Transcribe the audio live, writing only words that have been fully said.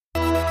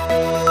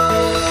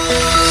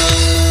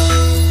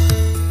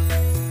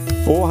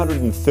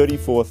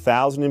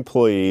134,000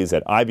 employees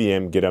at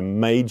IBM get a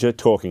major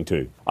talking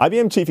to.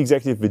 IBM Chief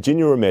Executive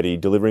Virginia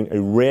Rometty delivering a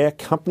rare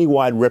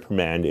company-wide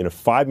reprimand in a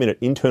 5-minute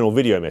internal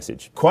video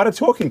message. Quite a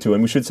talking to,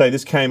 and we should say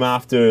this came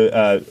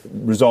after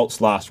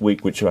results last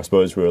week, which I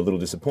suppose were a little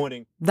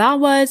disappointing. That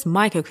was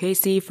Mike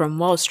O'Casey from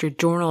Wall Street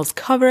Journal's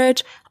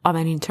coverage of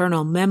an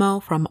internal memo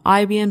from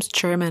IBM's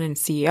chairman and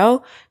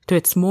CEO to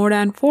its more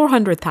than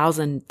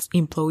 400,000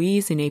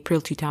 employees in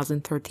April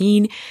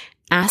 2013,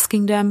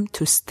 asking them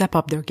to step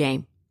up their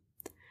game.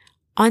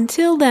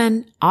 Until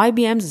then,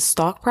 IBM's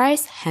stock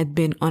price had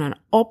been on an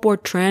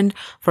upward trend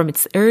from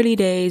its early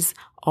days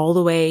all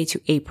the way to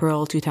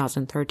April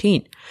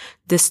 2013.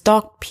 The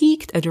stock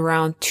peaked at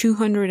around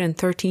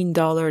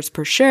 $213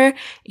 per share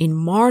in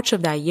March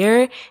of that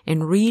year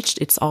and reached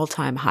its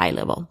all-time high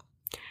level.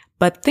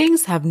 But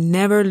things have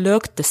never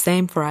looked the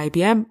same for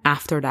IBM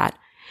after that.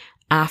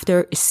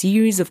 After a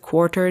series of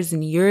quarters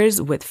and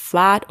years with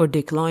flat or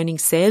declining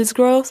sales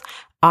growth,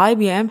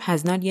 IBM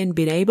has not yet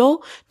been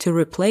able to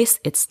replace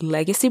its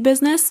legacy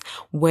business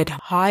with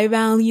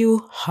high-value,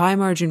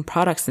 high-margin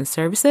products and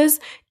services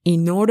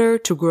in order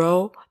to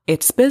grow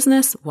its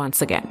business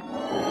once again.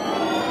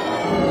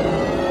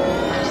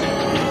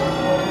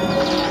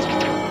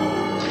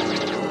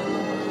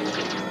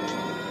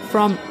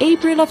 From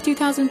April of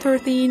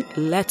 2013,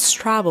 let's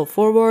travel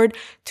forward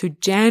to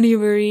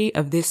January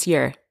of this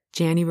year.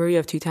 January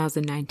of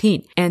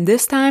 2019. And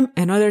this time,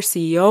 another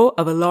CEO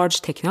of a large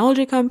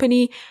technology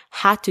company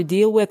had to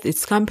deal with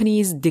its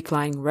company's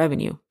declining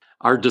revenue.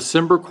 Our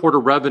December quarter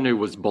revenue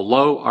was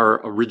below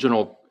our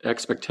original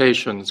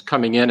expectations,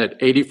 coming in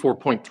at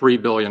 $84.3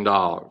 billion.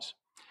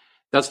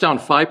 That's down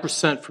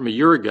 5% from a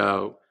year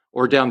ago,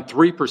 or down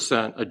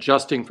 3%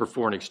 adjusting for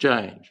foreign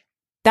exchange.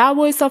 That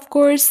was, of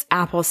course,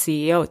 Apple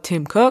CEO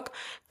Tim Cook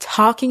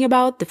talking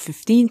about the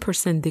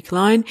 15%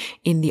 decline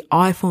in the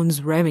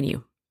iPhone's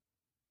revenue.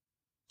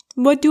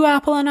 What do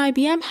Apple and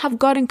IBM have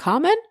got in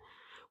common?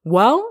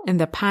 Well, in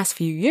the past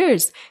few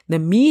years, the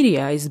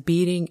media is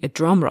beating a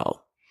drum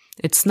roll.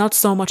 It's not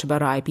so much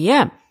about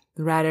IBM.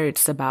 Rather,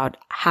 it's about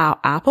how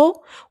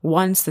Apple,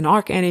 once an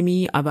arch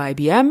enemy of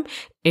IBM,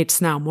 it's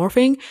now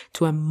morphing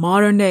to a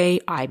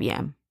modern-day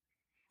IBM.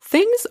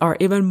 Things are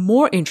even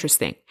more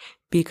interesting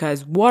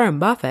because Warren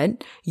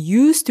Buffett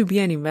used to be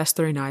an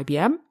investor in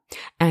IBM,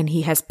 and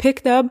he has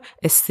picked up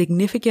a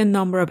significant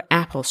number of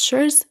Apple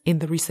shares in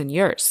the recent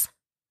years.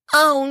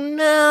 Oh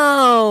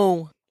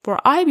no! For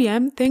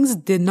IBM, things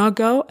did not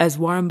go as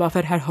Warren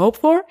Buffett had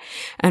hoped for,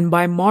 and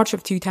by March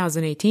of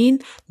 2018,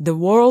 the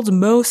world's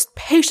most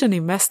patient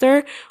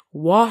investor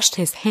washed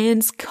his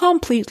hands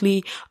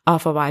completely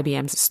off of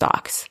IBM's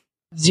stocks.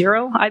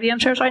 0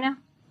 IBM shares right now?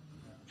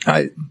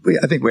 I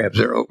think we have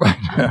 0 right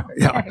now.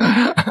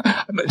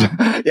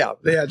 Yeah. Yeah,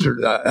 the answer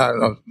to that,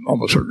 I'm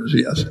almost certain is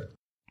yes.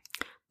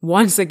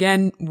 Once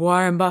again,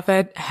 Warren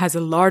Buffett has a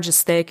large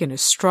stake in a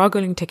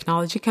struggling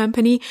technology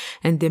company,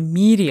 and the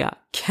media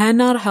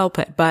cannot help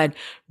it but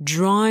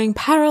drawing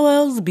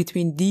parallels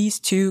between these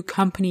two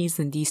companies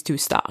and these two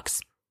stocks.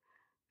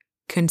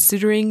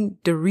 Considering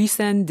the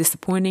recent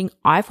disappointing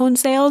iPhone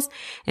sales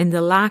and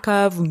the lack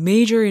of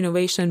major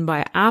innovation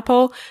by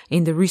Apple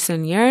in the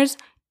recent years,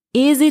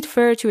 is it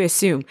fair to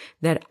assume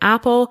that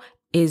Apple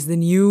is the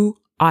new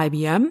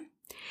IBM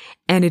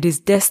and it is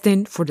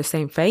destined for the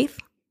same fate?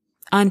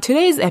 On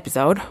today's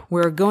episode,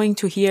 we're going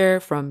to hear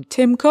from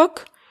Tim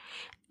Cook,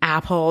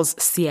 Apple's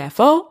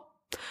CFO.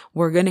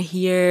 We're going to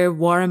hear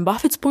Warren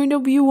Buffett's point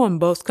of view on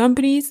both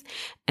companies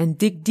and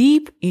dig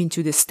deep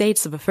into the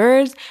states of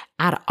affairs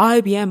at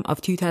IBM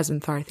of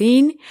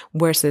 2013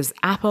 versus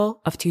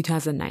Apple of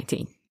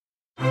 2019.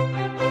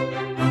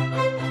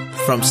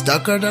 From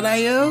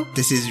Stockcard.io,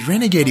 this is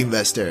Renegade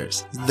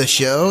Investors, the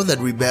show that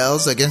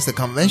rebels against the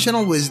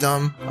conventional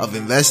wisdom of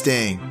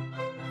investing.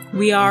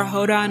 We are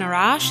Hoda and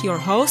Arash, your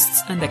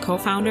hosts and the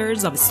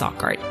co-founders of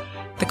Stockcard.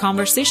 The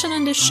conversation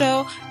on this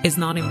show is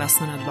not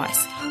investment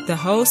advice. The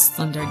hosts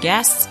and their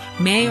guests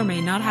may or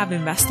may not have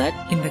invested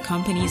in the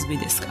companies we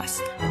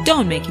discuss.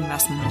 Don't make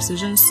investment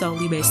decisions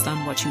solely based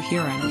on what you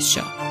hear on this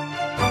show.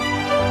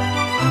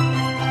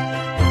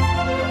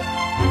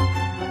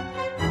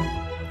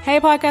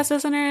 Hey podcast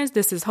listeners,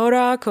 this is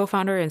Hoda,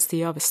 co-founder and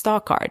CEO of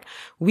Stockcard.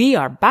 We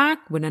are back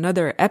with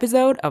another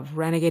episode of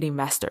Renegade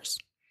Investors.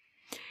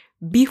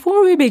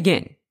 Before we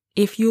begin,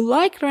 if you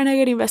like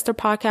Renegade Investor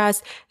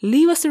Podcast,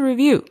 leave us a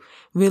review.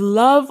 We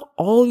love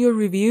all your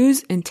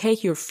reviews and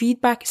take your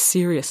feedback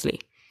seriously.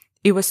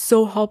 It was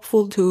so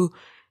helpful to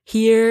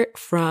hear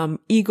from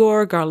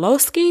Igor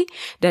Garlowski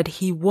that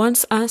he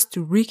wants us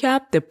to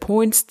recap the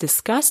points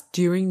discussed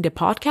during the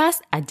podcast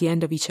at the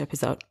end of each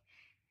episode.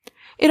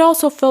 It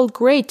also felt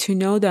great to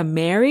know that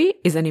Mary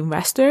is an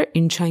investor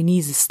in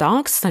Chinese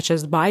stocks such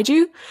as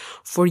Baidu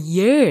for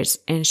years,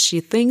 and she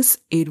thinks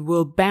it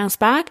will bounce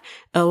back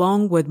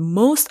along with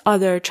most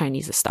other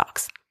Chinese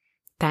stocks.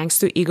 Thanks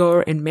to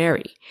Igor and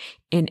Mary,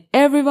 and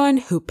everyone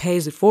who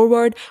pays it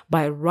forward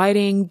by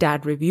writing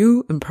that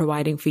review and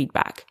providing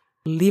feedback.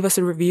 Leave us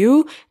a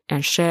review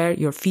and share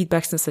your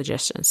feedbacks and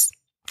suggestions.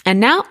 And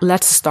now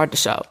let's start the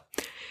show.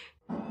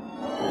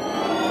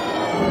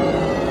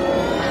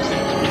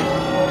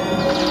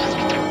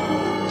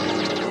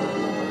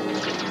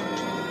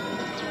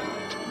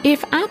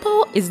 If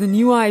Apple is the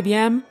new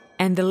IBM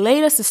and the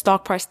latest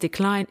stock price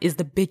decline is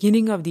the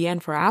beginning of the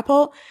end for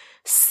Apple,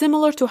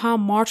 similar to how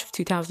March of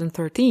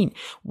 2013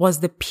 was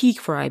the peak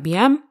for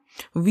IBM,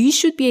 we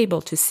should be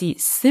able to see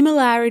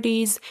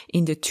similarities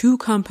in the two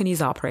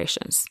companies'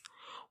 operations.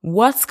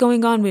 What's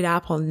going on with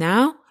Apple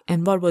now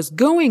and what was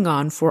going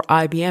on for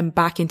IBM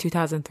back in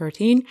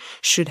 2013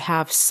 should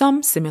have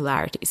some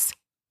similarities.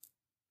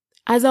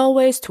 As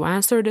always, to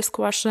answer this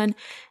question,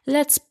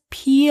 let's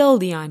peel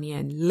the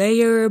onion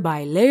layer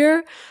by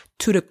layer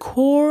to the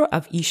core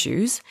of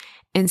issues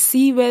and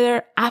see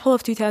whether Apple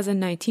of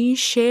 2019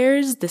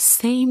 shares the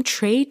same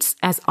traits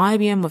as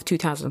IBM of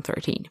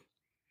 2013.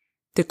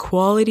 The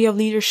quality of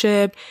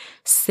leadership,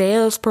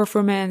 sales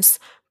performance,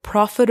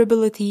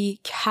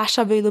 profitability, cash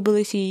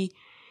availability,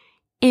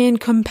 and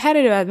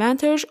competitive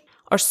advantage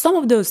are some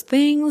of those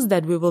things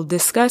that we will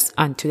discuss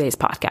on today's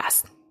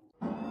podcast.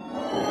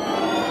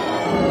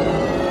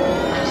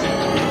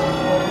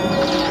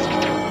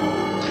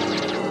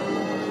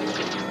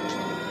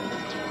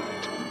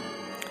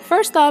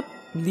 First up,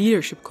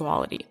 leadership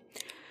quality.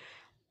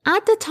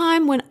 At the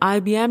time when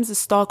IBM's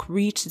stock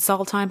reached its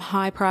all-time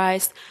high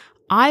price,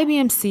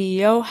 IBM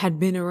CEO had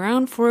been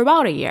around for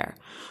about a year,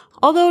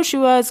 although she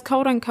was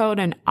quote-unquote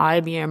an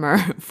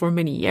IBMer for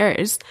many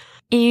years,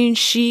 and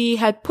she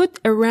had put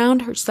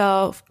around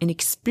herself an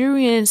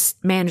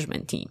experienced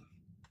management team.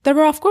 There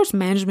were, of course,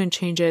 management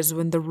changes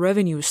when the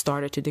revenue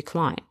started to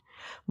decline.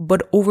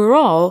 But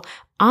overall,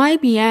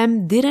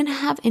 IBM didn't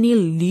have any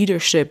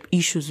leadership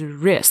issues or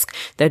risk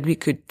that we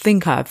could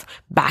think of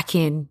back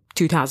in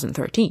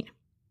 2013.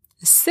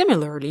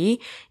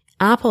 Similarly,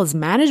 Apple's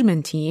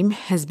management team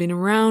has been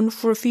around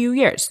for a few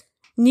years.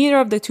 Neither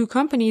of the two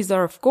companies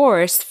are, of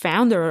course,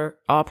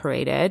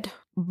 founder-operated,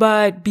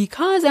 but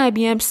because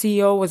IBM's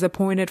CEO was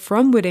appointed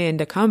from within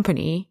the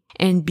company,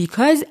 and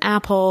because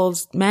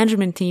Apple's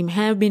management team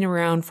have been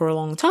around for a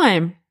long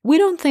time, we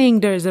don't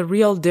think there's a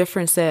real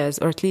differences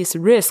or at least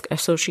risk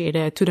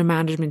associated to the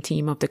management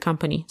team of the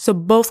company. So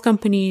both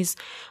companies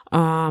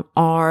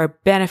are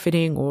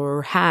benefiting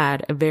or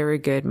had a very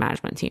good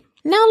management team.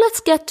 Now let's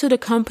get to the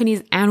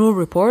company's annual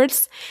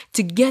reports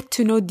to get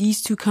to know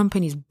these two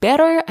companies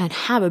better and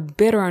have a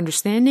better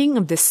understanding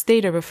of the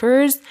state of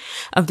affairs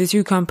of the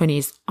two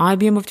companies,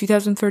 IBM of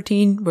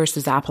 2013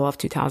 versus Apple of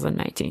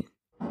 2019.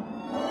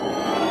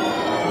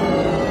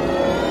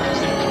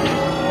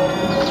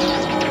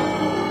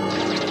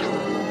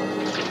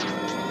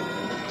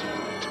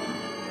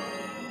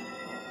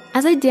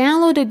 As I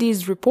downloaded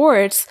these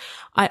reports,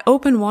 I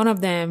opened one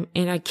of them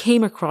and I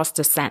came across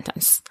the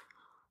sentence.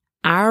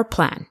 Our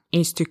plan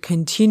is to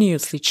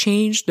continuously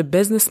change the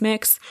business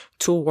mix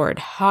toward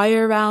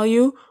higher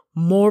value,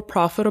 more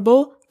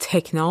profitable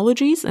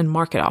technologies and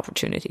market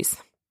opportunities.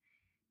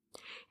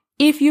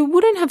 If you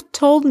wouldn't have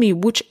told me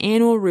which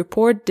annual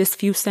report these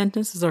few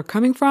sentences are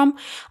coming from,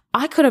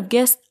 I could have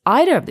guessed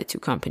either of the two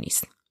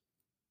companies.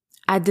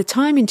 At the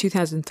time in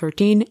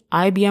 2013,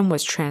 IBM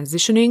was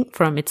transitioning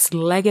from its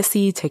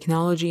legacy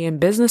technology and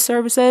business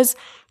services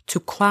to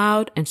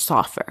cloud and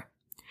software.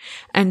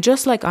 And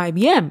just like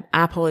IBM,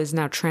 Apple is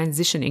now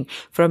transitioning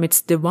from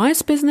its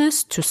device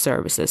business to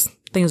services.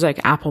 Things like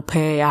Apple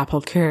Pay,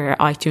 Apple Care,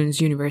 iTunes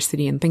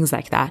University, and things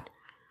like that.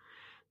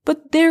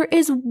 But there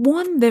is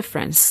one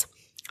difference.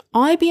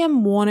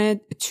 IBM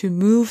wanted to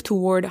move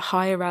toward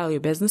higher value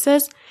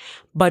businesses,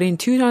 but in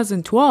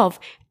 2012,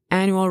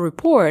 annual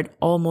report,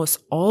 almost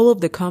all of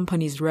the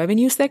company's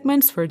revenue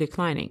segments were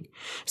declining.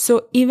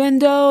 So even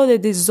though the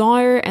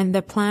desire and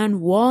the plan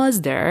was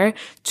there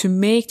to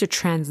make the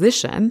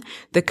transition,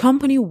 the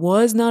company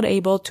was not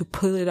able to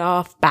pull it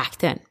off back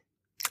then.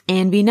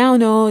 And we now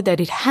know that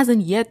it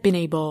hasn't yet been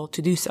able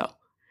to do so.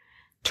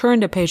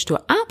 Turn the page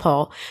to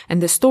Apple,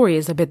 and the story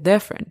is a bit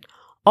different.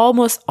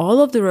 Almost all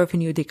of the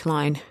revenue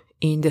decline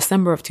in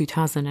December of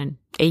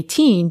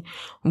 2018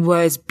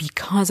 was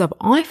because of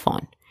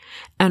iPhone.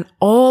 And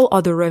all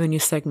other revenue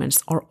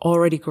segments are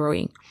already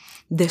growing.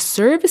 The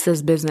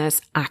services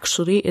business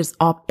actually is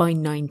up by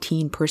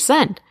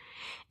 19%.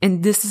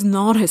 And this is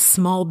not a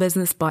small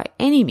business by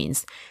any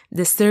means.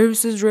 The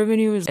services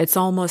revenue it's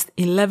almost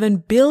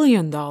 $11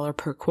 billion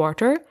per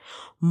quarter.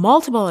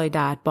 Multiply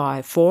that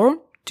by 4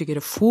 to get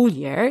a full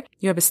year.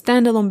 You have a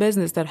standalone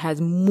business that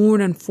has more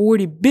than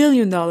 $40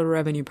 billion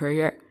revenue per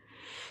year.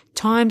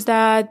 Times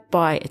that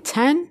by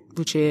 10,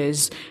 which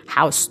is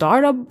how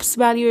startups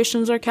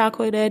valuations are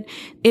calculated,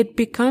 it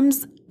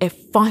becomes a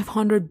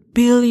 $500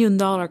 billion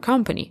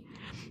company.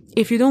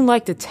 If you don't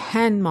like the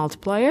 10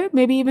 multiplier,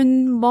 maybe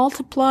even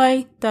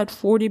multiply that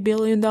 $40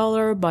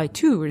 billion by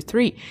 2 or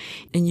 3,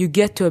 and you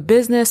get to a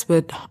business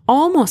with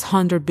almost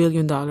 $100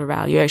 billion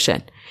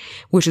valuation,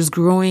 which is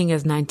growing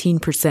as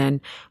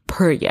 19%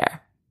 per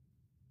year.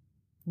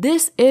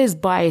 This is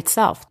by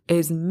itself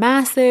is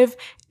massive,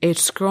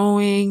 it's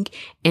growing,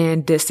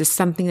 and this is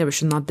something that we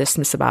should not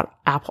dismiss about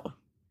Apple.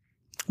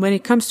 When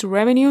it comes to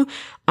revenue,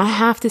 I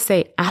have to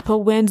say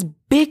Apple wins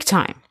big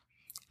time.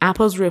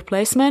 Apple's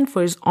replacement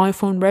for its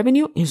iPhone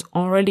revenue is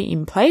already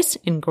in place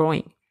and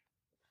growing,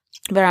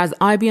 whereas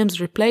IBM's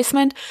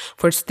replacement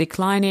for its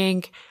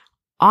declining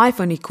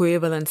iPhone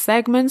equivalent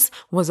segments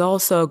was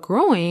also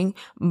growing,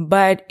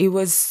 but it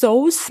was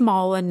so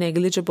small and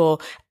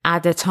negligible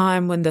at the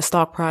time when the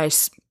stock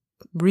price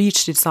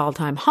reached its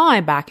all-time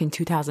high back in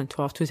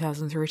 2012,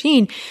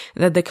 2013,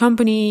 that the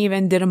company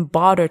even didn't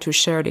bother to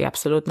share the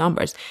absolute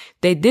numbers.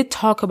 They did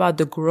talk about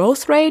the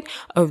growth rate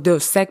of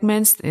those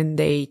segments, and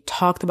they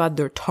talked about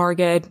their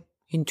target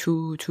in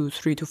 2 to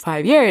 3 to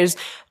 5 years,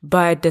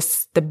 but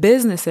the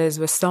businesses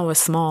were so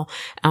small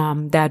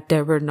that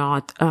they were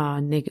not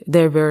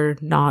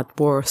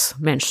worth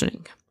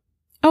mentioning.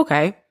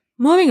 Okay,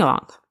 moving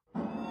along.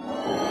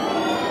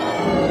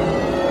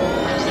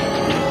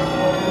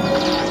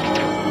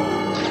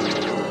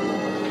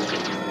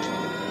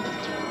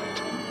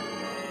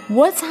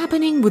 What's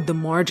happening with the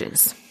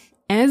margins?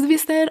 As we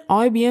said,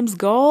 IBM's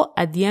goal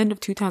at the end of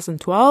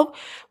 2012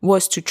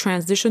 was to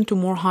transition to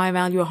more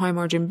high-value,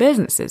 high-margin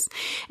businesses.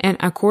 And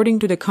according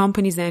to the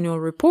company's annual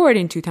report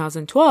in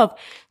 2012,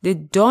 the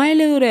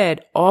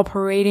diluted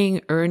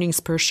operating earnings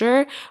per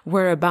share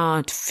were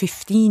about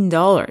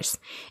 $15.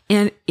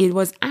 And it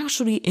was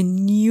actually a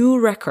new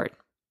record.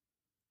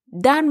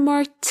 That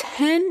marked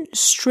 10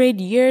 straight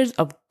years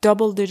of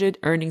double-digit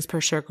earnings per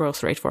share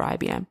growth rate for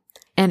IBM.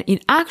 And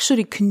it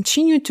actually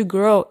continued to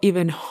grow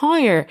even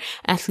higher,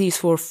 at least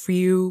for a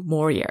few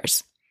more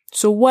years.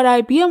 So what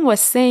IBM was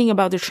saying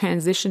about the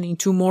transitioning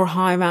to more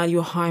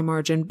high-value,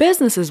 high-margin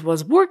businesses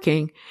was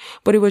working,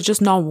 but it was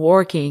just not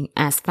working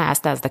as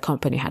fast as the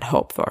company had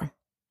hoped for.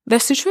 The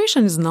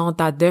situation is not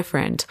that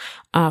different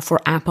for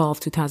Apple of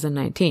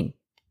 2019.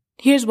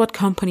 Here's what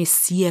company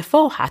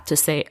CFO had to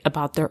say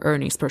about their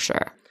earnings per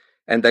share.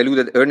 And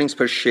diluted earnings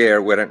per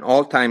share were an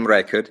all-time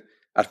record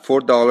at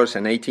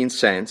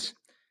 $4.18,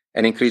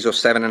 an increase of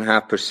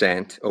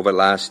 7.5% over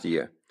last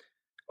year.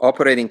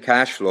 Operating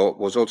cash flow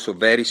was also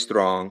very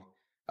strong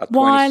at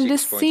While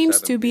this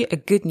seems to be a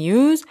good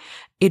news,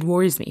 it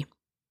worries me.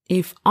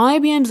 If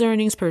IBM's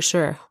earnings per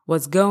share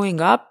was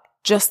going up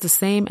just the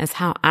same as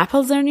how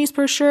Apple's earnings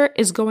per share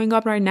is going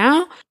up right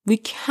now, we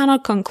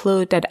cannot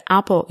conclude that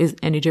Apple is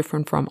any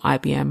different from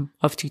IBM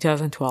of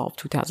 2012,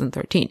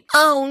 2013.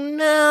 Oh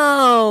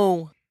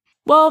no!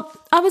 Well,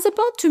 I was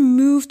about to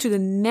move to the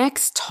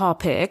next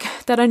topic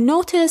that I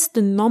noticed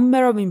the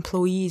number of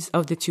employees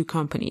of the two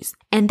companies.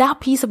 And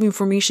that piece of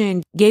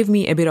information gave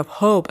me a bit of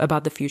hope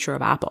about the future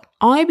of Apple.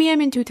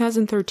 IBM in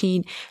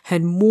 2013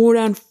 had more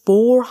than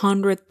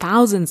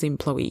 400,000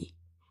 employees.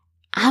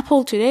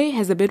 Apple today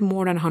has a bit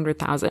more than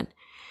 100,000.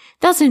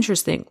 That's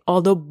interesting,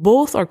 although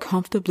both are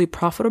comfortably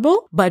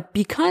profitable, but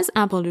because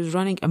Apple is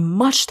running a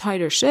much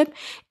tighter ship,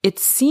 it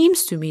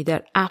seems to me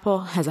that Apple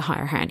has a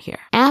higher hand here.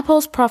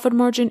 Apple's profit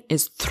margin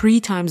is 3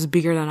 times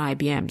bigger than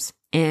IBM's,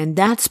 and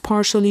that's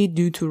partially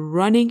due to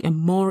running a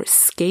more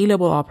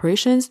scalable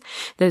operations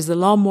that is a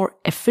lot more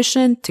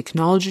efficient,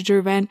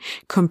 technology-driven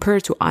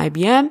compared to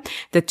IBM,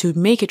 that to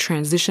make a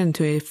transition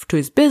to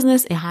its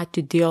business, it had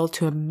to deal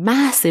to a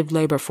massive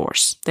labor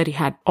force that it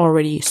had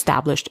already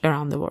established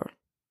around the world.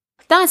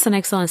 That's an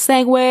excellent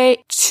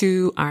segue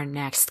to our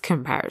next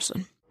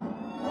comparison.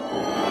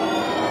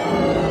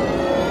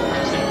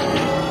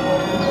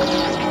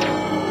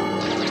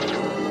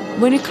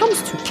 When it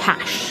comes to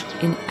cash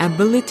and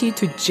ability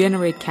to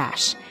generate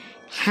cash,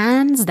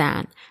 hands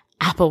down,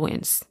 Apple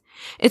wins.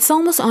 It's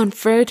almost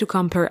unfair to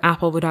compare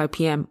Apple with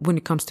IBM when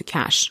it comes to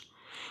cash.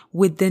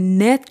 With the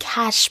net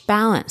cash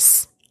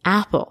balance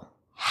Apple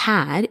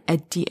had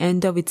at the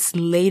end of its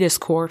latest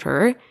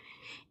quarter,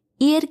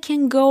 it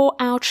can go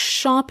out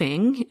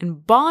shopping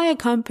and buy a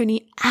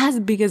company as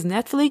big as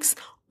Netflix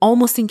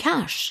almost in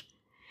cash.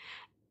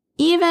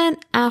 Even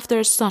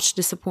after such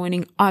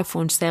disappointing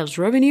iPhone sales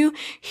revenue,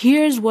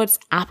 here's what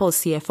Apple's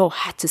CFO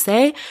had to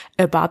say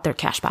about their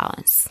cash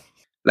balance.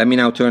 Let me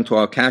now turn to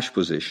our cash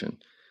position.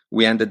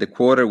 We ended the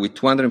quarter with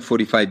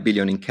 $245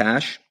 billion in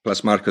cash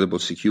plus marketable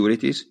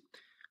securities.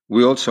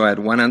 We also had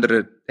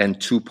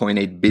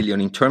 $102.8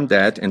 billion in term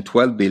debt and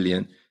 $12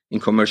 billion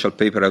in commercial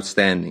paper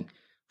outstanding,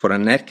 for a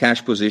net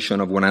cash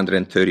position of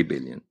 $130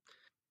 billion.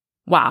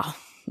 Wow,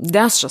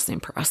 that's just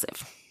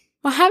impressive.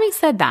 Well, having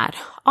said that,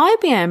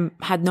 IBM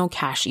had no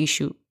cash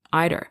issue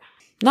either.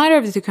 Neither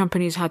of the two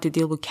companies had to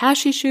deal with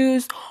cash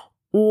issues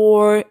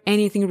or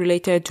anything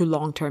related to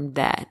long-term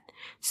debt.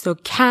 So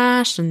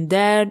cash and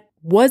debt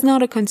was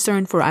not a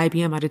concern for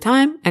IBM at the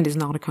time and is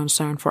not a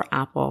concern for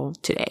Apple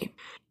today.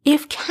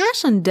 If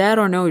cash and debt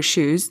are no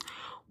issues,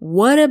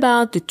 what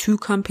about the two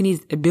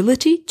companies'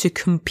 ability to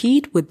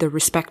compete with their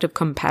respective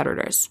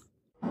competitors?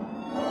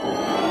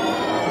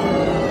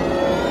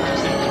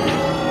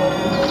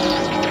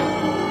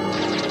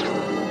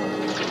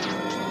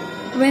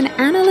 When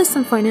analysts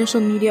and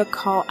financial media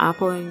call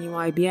Apple a new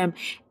IBM,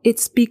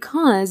 it's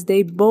because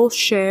they both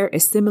share a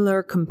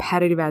similar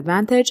competitive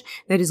advantage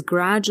that is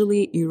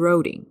gradually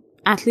eroding.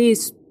 At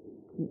least,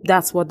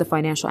 that's what the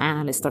financial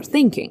analysts are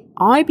thinking.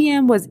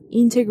 IBM was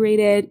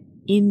integrated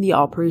in the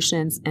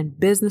operations and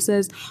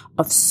businesses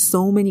of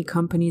so many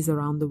companies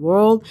around the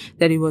world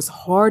that it was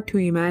hard to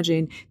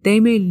imagine they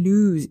may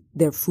lose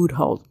their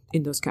foothold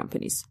in those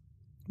companies.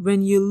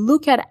 When you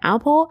look at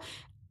Apple,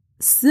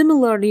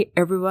 similarly,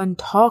 everyone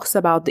talks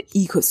about the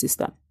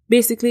ecosystem.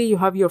 Basically, you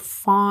have your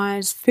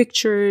files,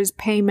 pictures,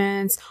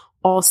 payments,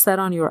 all set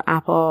on your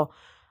Apple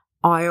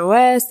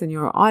iOS and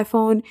your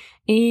iPhone,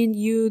 and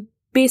you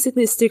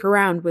basically stick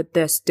around with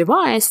this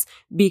device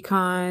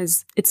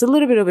because it's a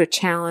little bit of a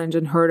challenge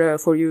and harder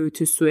for you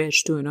to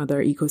switch to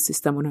another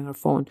ecosystem on another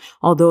phone,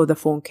 although the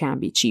phone can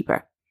be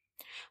cheaper.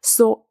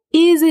 So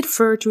is it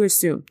fair to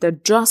assume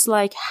that just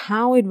like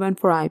how it went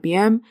for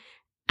IBM,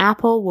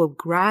 Apple will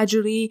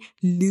gradually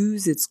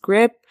lose its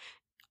grip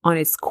on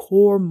its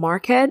core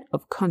market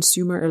of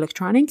consumer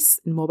electronics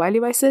and mobile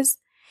devices?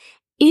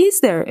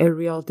 Is there a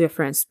real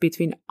difference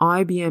between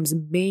IBM's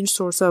main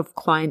source of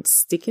client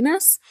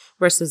stickiness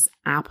versus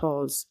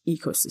Apple's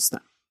ecosystem?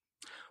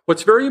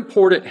 What's very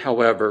important,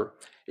 however,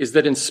 is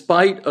that in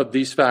spite of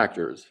these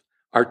factors,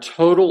 our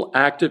total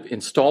active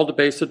installed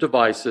base of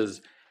devices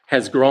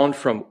has grown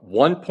from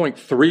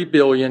 1.3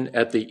 billion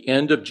at the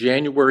end of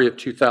January of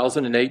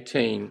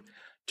 2018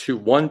 to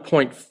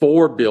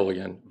 1.4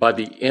 billion by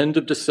the end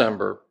of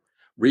December,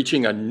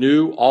 reaching a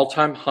new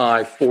all-time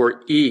high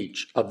for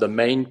each of the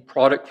main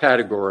product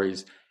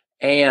categories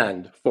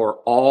and for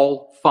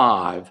all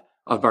 5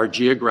 of our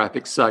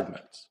geographic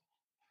segments.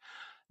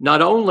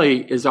 Not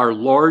only is our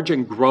large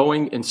and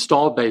growing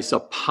install base a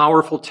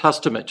powerful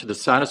testament to the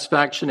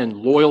satisfaction and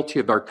loyalty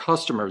of our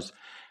customers,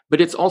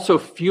 but it's also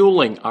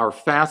fueling our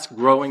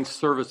fast-growing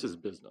services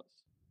business.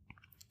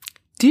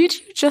 Did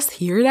you just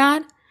hear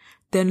that?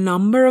 The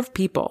number of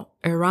people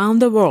around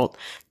the world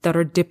that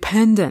are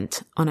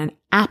dependent on an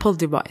Apple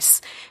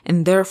device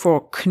and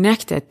therefore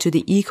connected to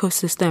the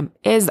ecosystem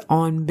is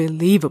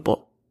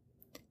unbelievable.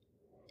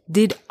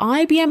 Did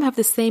IBM have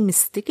the same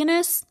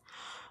stickiness?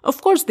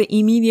 Of course, the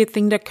immediate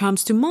thing that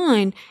comes to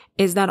mind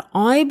is that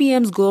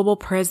IBM's global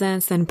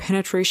presence and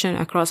penetration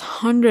across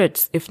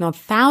hundreds, if not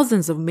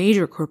thousands of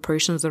major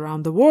corporations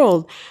around the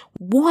world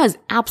was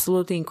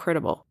absolutely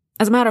incredible.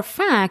 As a matter of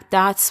fact,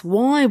 that's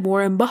why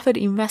Warren Buffett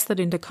invested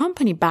in the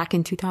company back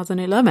in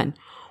 2011.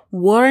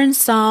 Warren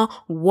saw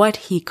what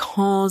he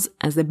calls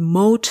as a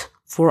moat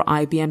for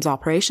IBM's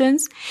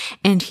operations,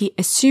 and he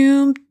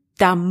assumed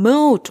that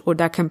moat or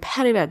that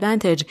competitive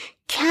advantage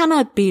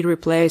cannot be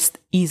replaced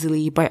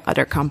easily by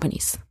other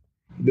companies.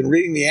 I've been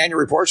reading the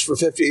annual reports for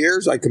 50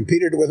 years. I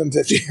competed with them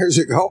 50 years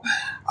ago.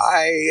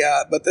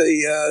 But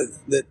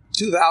the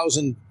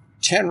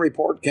 2010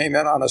 report came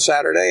in on a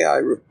Saturday.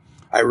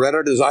 I read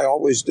it as I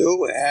always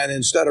do, and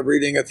instead of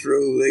reading it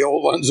through the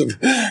old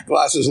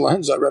glasses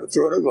lens, I read it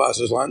through a new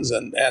glasses lens,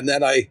 and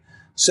then I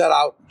set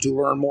out to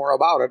learn more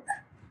about it.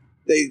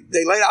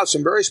 They laid out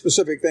some very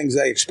specific things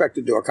they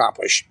expected to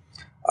accomplish.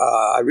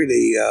 I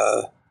really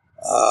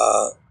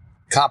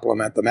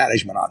compliment the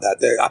management on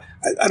that.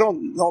 I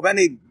don't know of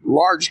any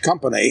large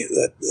company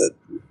that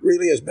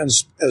really has been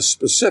as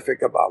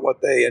specific about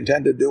what they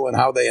intend to do and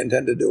how they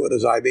intend to do it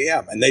as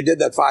IBM. And they did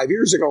that 5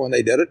 years ago when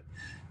they did it.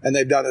 And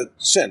they've done it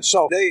since.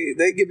 So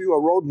they give you a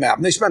roadmap.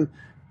 And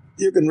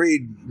you can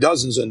read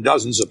dozens and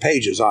dozens of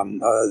pages on,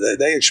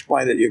 they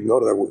explain it. You can go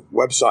to their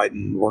website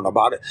and learn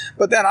about it.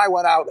 But then I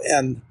went out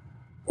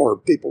or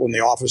people in the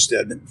office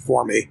did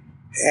for me,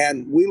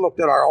 and we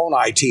looked at our own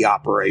IT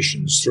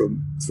operations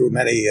through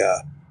many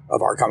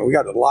of our companies. We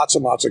got lots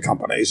and lots of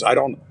companies. I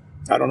don't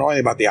know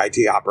anything about the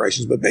IT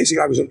operations, but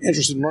basically I was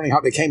interested in learning how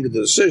they came to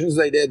the decisions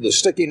they did, the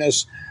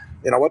stickiness,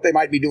 what they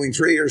might be doing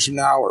 3 years from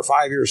now or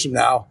 5 years from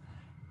now.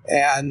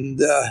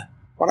 And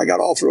when I got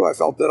all through, I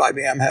felt that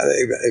IBM had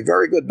a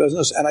very good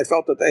business, and I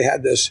felt that they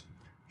had this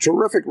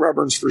terrific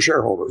reverence for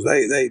shareholders.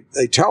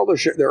 They tell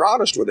they're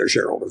honest with their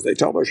shareholders. They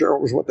tell their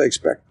shareholders what they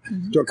expect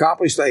to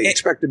accomplish. They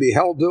expect to be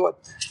held to it.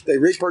 They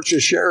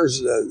repurchase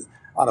shares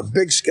on a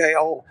big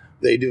scale.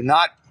 They do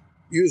not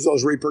use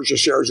those repurchase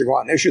shares to go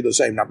out and issue the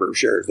same number of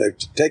shares. They've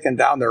taken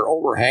down their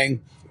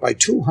overhang by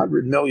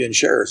 200 million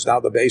shares. Now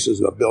the base is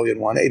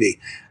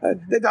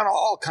 1,180,000,000. They've done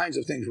all kinds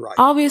of things right.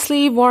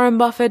 Obviously, Warren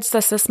Buffett's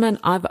assessment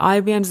of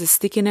IBM's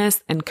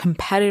stickiness and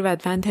competitive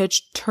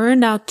advantage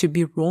turned out to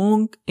be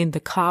wrong in the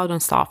cloud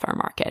and software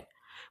market.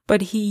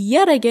 But he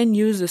yet again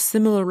used a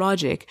similar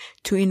logic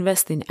to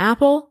invest in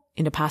Apple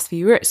in the past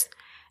few years.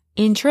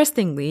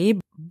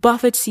 Interestingly,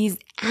 Buffett sees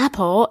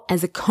Apple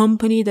as a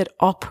company that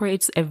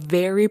operates a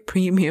very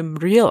premium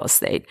real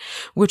estate,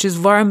 which is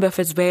Warren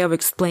Buffett's way of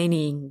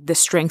explaining the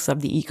strengths of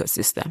the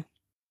ecosystem.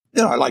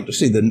 I like to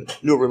see the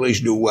new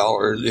release do well,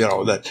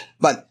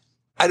 but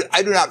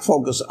I do not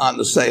focus on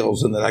the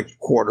sales in the next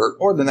quarter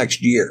or the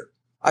next year.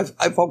 I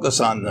focus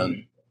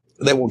on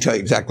they won't tell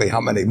you exactly how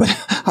many, but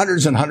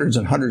hundreds and hundreds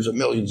and hundreds of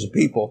millions of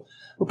people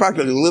who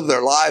practically live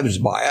their lives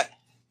by it.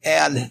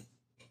 And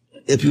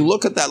if you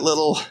look at that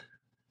little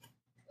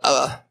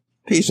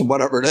piece of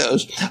whatever it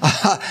is,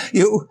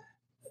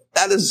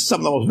 that is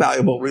some of the most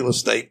valuable real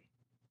estate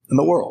in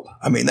the world.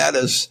 I mean, that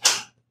is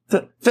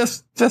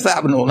Fifth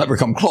Avenue will never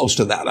come close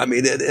to that. I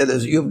mean, it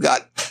is. You've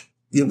got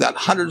you've got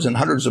hundreds and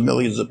hundreds of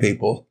millions of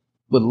people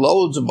with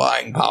loads of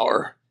buying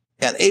power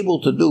and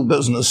able to do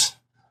business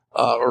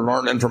or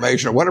learn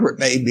information or whatever it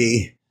may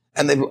be,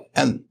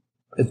 and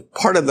it's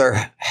part of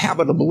their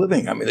habit of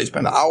living. I mean, they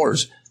spend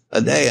hours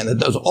a day, and it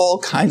does all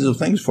kinds of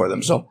things for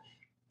them. So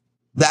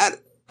that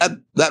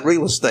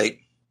real estate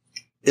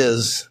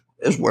is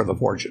worth a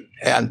fortune,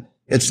 and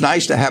it's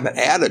nice to have it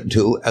added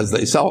to as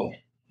they sell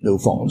new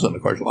phones. And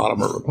of course, a lot of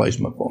them are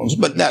replacement phones,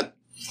 but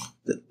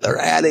they're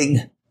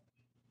adding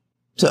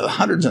to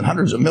hundreds and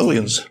hundreds of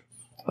millions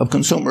of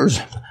consumers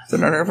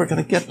that are never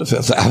going to get to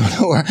Fifth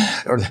Avenue,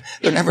 or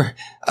they're never,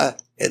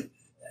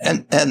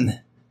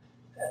 and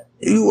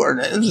you are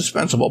an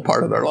indispensable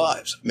part of their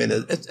lives. I mean,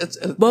 it's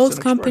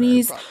both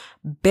companies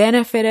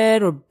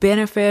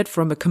benefit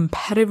from a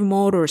competitive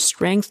mode or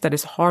strength that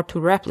is hard to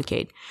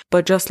replicate.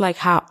 But just like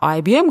how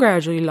IBM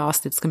gradually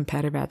lost its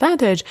competitive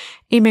advantage,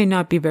 it may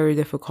not be very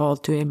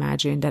difficult to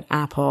imagine that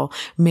Apple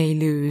may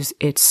lose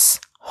its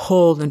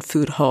hold and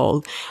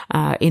foothold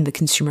in the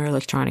consumer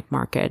electronic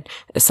market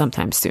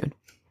sometime soon.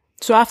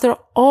 So after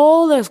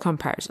all those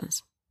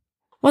comparisons,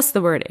 what's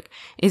the verdict?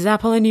 Is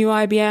Apple a new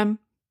IBM?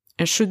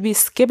 And should we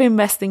skip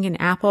investing in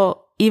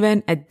Apple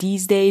even at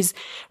these days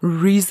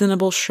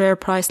reasonable share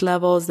price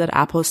levels that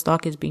Apple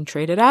stock is being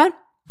traded at?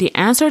 The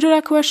answer to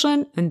that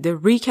question and the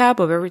recap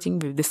of everything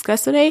we've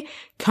discussed today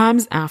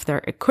comes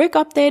after a quick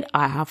update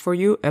I have for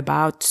you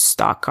about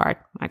StockCard,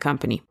 my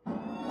company.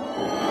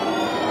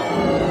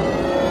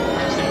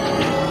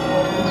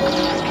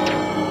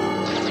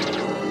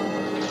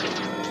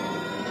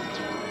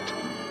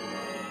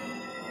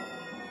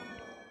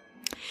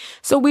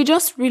 So we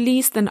just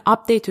released an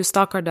update to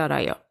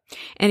StockCard.io,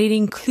 and it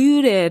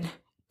included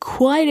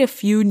quite a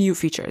few new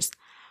features.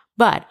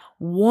 But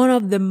one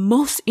of the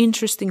most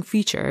interesting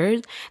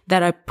features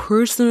that I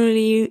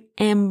personally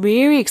am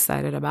very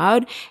excited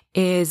about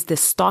is the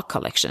stock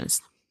collections.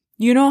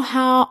 You know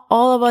how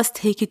all of us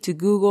take it to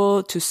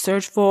Google to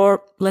search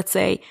for, let's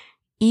say,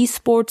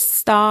 esports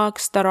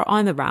stocks that are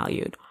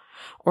undervalued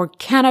or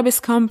cannabis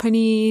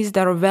companies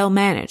that are well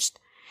managed.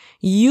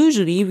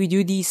 Usually we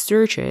do these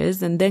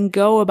searches and then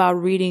go about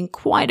reading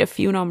quite a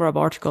few number of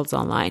articles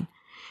online.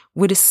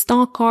 With the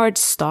StockCard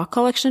stock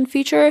collection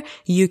feature,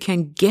 you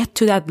can get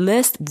to that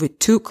list with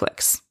 2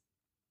 clicks.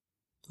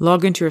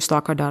 Log into your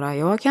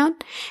StockCard.io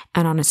account,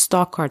 and on a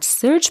StockCard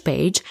search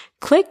page,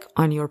 click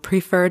on your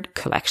preferred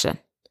collection.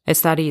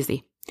 It's that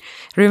easy.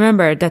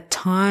 Remember that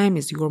time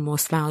is your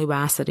most valuable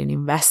asset in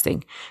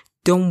investing.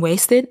 Don't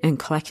waste it in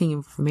collecting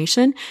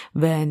information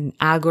when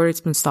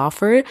algorithms and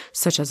software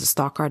such as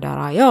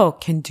StockCard.io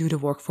can do the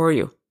work for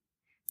you.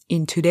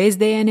 In today's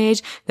day and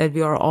age that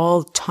we are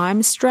all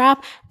time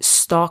strapped,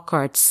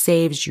 StockCard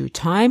saves you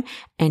time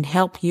and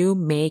help you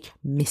make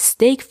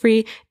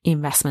mistake-free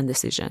investment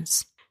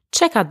decisions.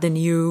 Check out the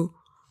new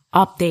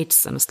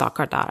updates on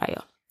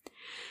StockCard.io.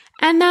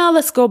 And now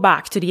let's go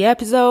back to the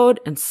episode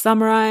and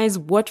summarize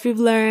what we've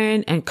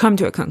learned and come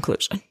to a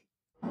conclusion.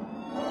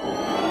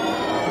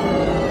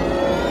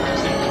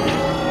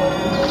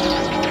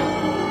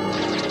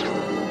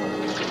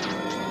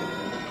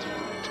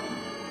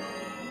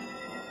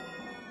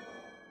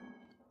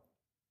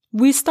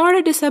 We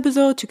started this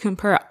episode to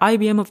compare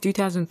IBM of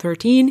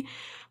 2013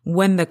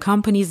 when the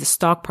company's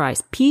stock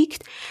price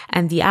peaked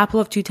and the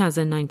Apple of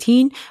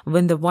 2019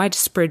 when the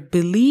widespread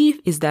belief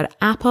is that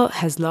Apple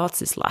has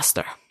lost its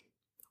luster.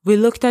 We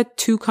looked at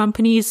 2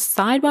 companies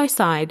side by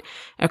side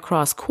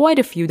across quite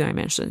a few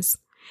dimensions.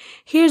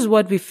 Here's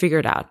what we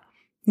figured out.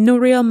 No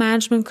real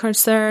management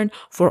concern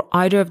for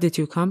either of the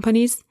 2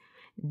 companies,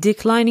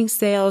 declining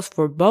sales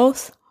for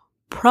both,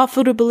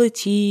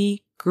 profitability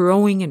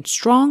growing and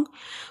strong,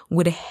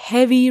 with a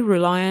heavy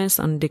reliance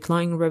on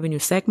declining revenue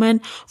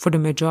segment for the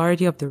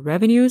majority of the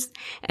revenues,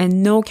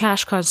 and no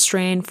cash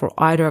constraint for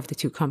either of the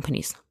 2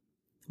 companies.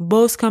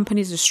 Both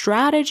companies'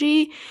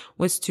 strategy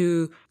was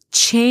to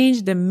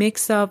change the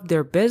mix of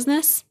their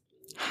business.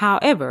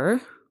 However,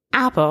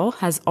 Apple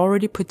has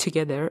already put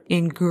together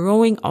a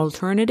growing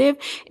alternative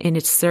in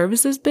its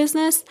services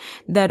business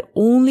that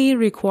only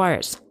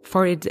requires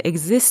for its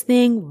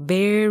existing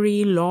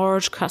very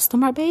large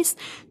customer base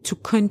to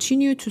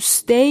continue to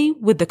stay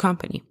with the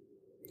company.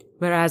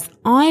 Whereas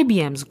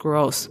IBM's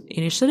growth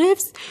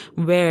initiatives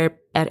were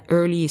at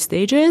early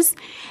stages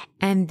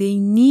and they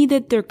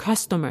needed their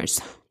customers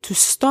to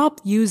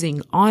stop using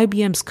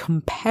IBM's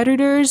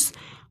competitors'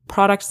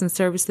 products and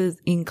services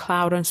in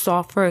cloud and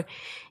software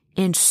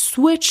and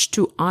switch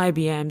to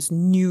IBM's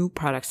new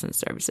products and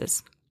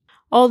services.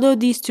 Although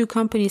these 2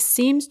 companies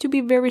seems to be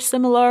very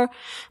similar,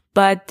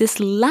 but this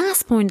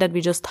last point that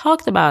we just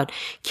talked about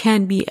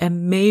can be a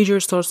major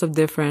source of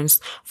difference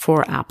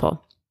for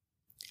Apple.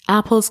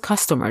 Apple's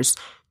customers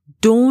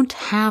don't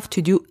have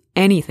to do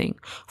anything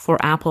for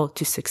Apple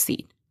to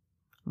succeed.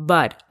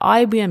 But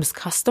IBM's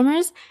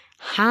customers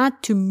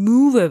had to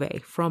move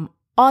away from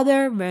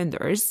other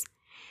vendors,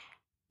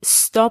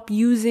 stop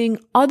using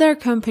other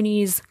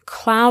companies'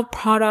 cloud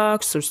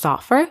products or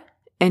software,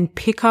 and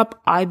pick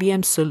up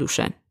IBM's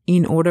solution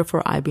in order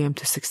for IBM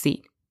to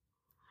succeed.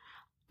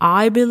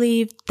 I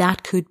believe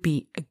that could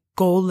be a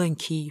golden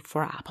key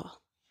for Apple.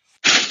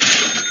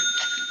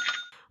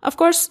 Of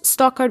course,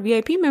 Stock Card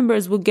VIP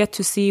members will get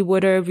to see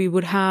whether we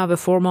would have a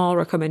formal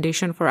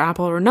recommendation for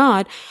Apple or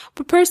not,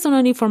 but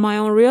personally, for my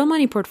own real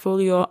money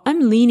portfolio,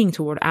 I'm leaning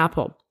toward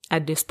Apple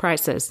at these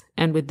prices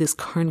and with this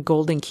current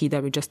golden key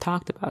that we just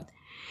talked about.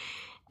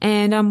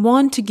 And I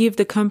want to give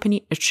the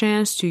company a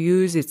chance to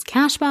use its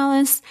cash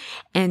balance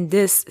and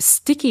this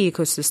sticky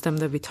ecosystem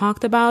that we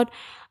talked about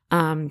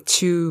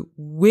to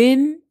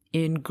win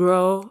and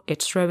grow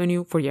its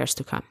revenue for years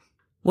to come.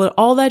 With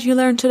all that you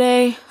learned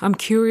today, I'm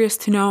curious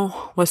to know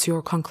what's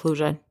your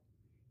conclusion.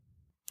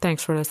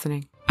 Thanks for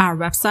listening. Our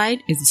website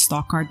is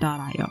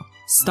stockcard.io.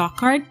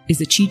 Stockcard is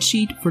a cheat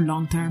sheet for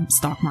long-term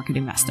stock market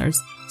investors.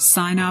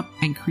 Sign up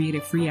and create a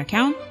free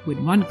account with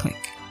one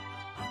click.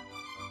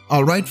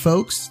 All right,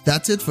 folks,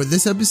 that's it for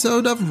this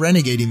episode of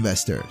Renegade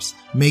Investors.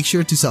 Make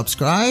sure to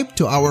subscribe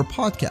to our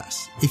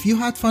podcast. If you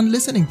had fun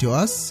listening to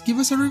us, give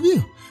us a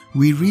review.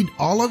 We read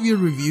all of your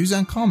reviews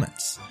and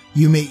comments.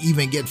 You may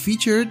even get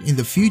featured in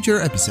the future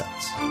episodes.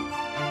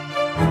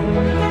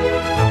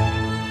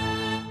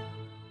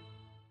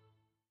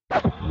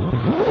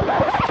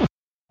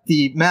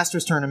 The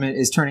Masters tournament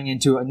is turning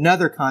into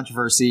another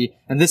controversy,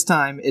 and this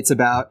time it's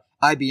about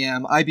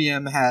IBM.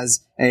 IBM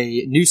has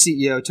a new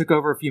CEO, took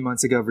over a few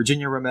months ago,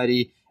 Virginia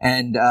Rometty,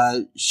 and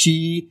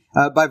she,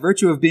 by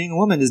virtue of being a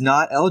woman, is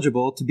not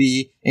eligible to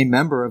be a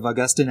member of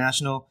Augusta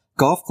National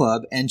Golf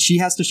Club, and she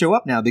has to show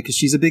up now because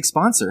she's a big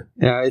sponsor.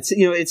 Yeah,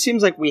 it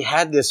seems like we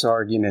had this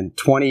argument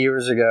 20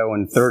 years ago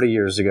and 30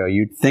 years ago.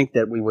 You'd think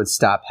that we would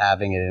stop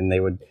having it and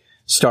they would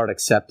start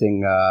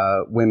accepting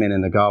women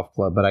in the golf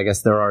club, but I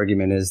guess their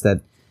argument is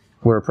that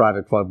we're a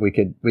private club. We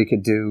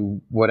could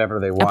do whatever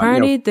they want.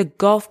 Apparently, the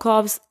golf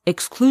club's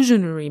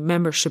exclusionary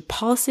membership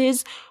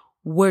policies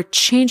were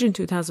changed in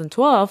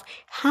 2012.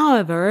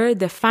 However,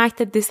 the fact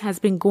that this has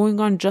been going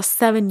on just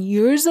 7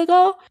 years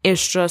ago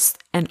is just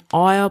an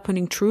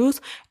eye-opening truth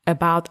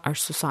about our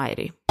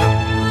society.